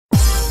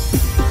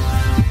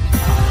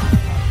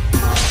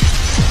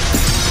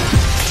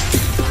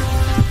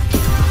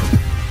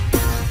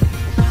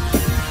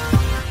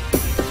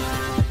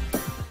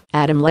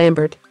Adam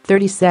Lambert,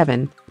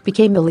 37,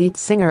 became the lead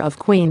singer of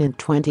Queen in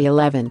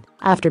 2011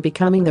 after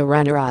becoming the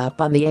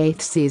runner-up on the 8th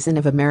season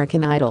of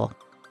American Idol.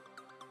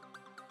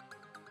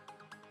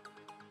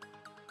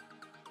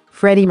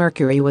 Freddie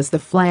Mercury was the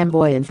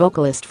flamboyant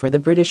vocalist for the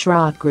British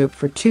rock group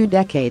for 2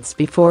 decades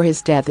before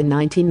his death in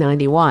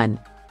 1991.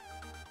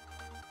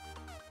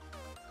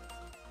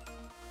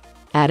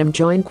 Adam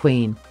joined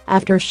Queen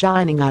after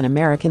shining on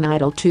American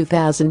Idol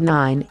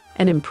 2009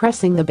 and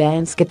impressing the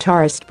band's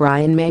guitarist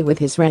Brian May with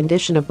his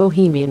rendition of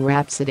Bohemian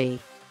Rhapsody.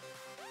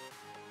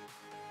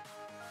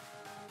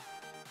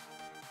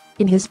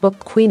 In his book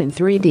Queen in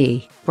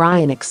 3D,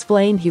 Brian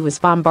explained he was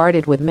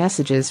bombarded with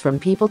messages from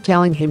people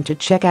telling him to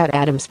check out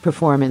Adam's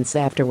performance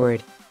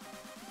afterward.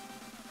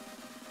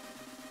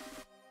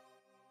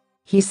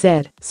 He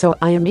said, "So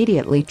I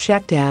immediately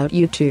checked out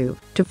YouTube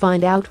to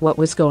find out what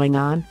was going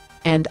on,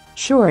 and,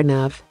 sure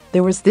enough,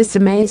 there was this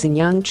amazing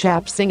young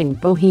chap singing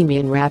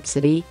Bohemian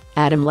Rhapsody,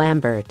 Adam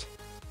Lambert.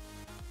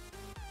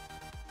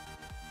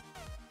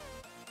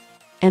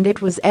 And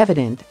it was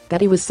evident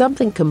that he was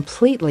something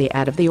completely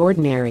out of the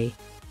ordinary.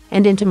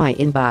 And into my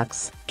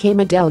inbox came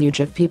a deluge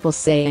of people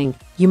saying,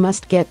 'You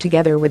must get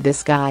together with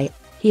this guy.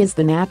 He is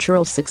the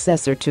natural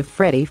successor to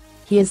Freddie.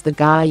 He is the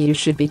guy you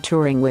should be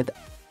touring with.'"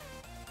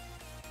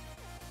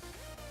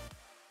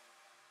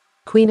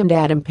 Queen and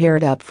Adam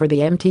paired up for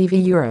the MTV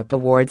Europe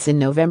Awards in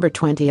November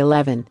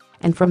 2011,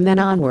 and from then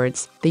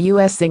onwards, the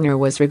US singer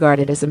was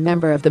regarded as a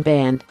member of the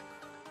band.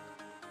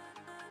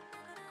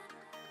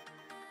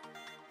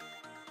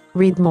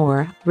 Read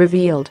More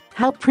revealed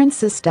how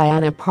Princess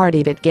Diana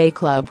partied at gay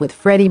club with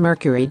Freddie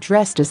Mercury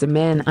dressed as a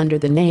man under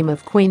the name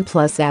of Queen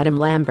plus Adam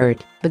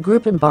Lambert. The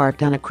group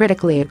embarked on a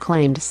critically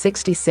acclaimed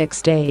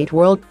 66-date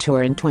world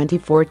tour in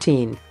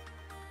 2014.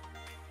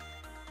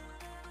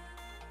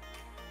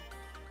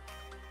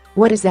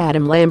 What is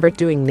Adam Lambert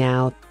doing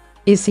now?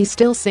 Is he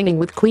still singing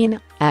with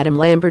Queen? Adam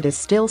Lambert is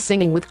still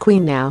singing with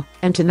Queen now,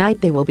 and tonight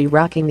they will be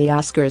rocking the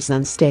Oscars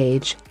on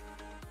stage.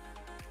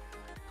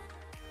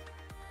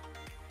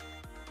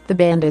 The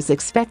band is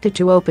expected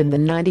to open the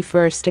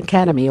 91st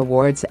Academy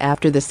Awards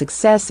after the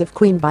success of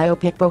Queen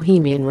biopic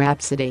Bohemian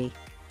Rhapsody.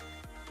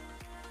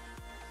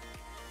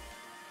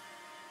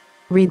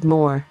 Read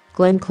more.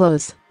 Glenn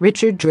Close,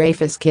 Richard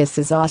Dreyfuss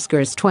Kisses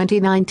Oscars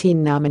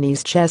 2019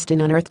 nominees. Chest in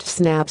Unearthed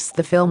Snaps.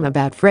 The film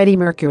about Freddie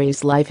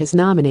Mercury's life is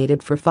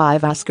nominated for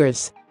 5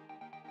 Oscars.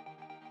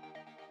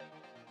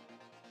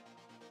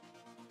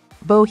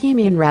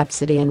 Bohemian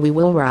Rhapsody and We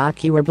Will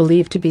Rock You were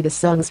believed to be the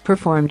songs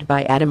performed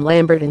by Adam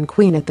Lambert and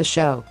Queen at the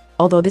show,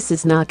 although this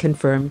is not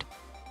confirmed.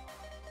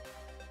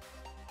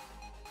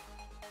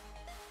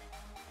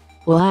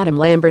 Will Adam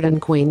Lambert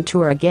and Queen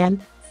tour again?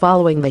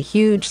 Following the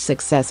huge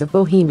success of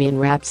Bohemian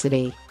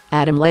Rhapsody,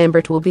 Adam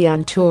Lambert will be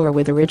on tour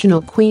with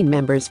original Queen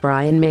members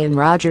Brian May and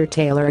Roger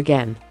Taylor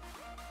again.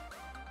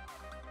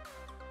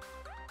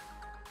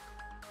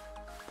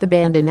 The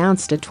band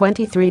announced a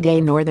 23-day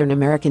Northern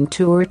American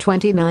tour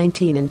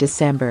 2019 in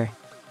December.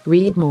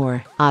 Read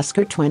more.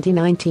 Oscar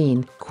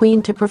 2019,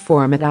 Queen to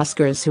perform at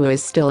Oscars. Who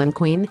is still in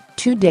Queen?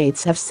 2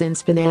 dates have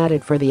since been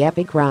added for the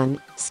epic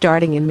run,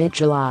 starting in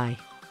mid-July.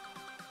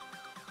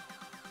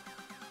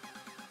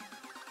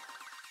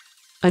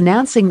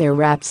 Announcing their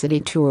Rhapsody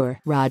tour,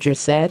 Roger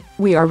said,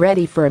 "We are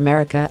ready for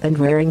America and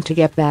raring to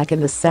get back in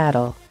the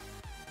saddle."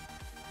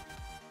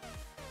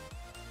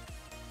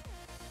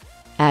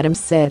 Adam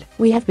said,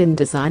 "We have been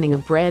designing a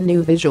brand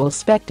new visual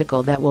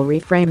spectacle that will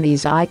reframe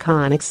these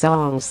iconic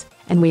songs,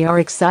 and we are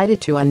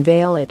excited to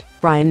unveil it."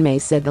 Brian May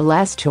said the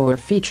last tour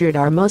featured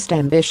our most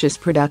ambitious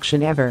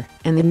production ever,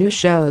 and the new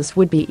shows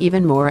would be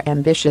even more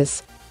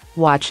ambitious.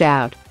 Watch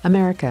out,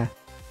 America.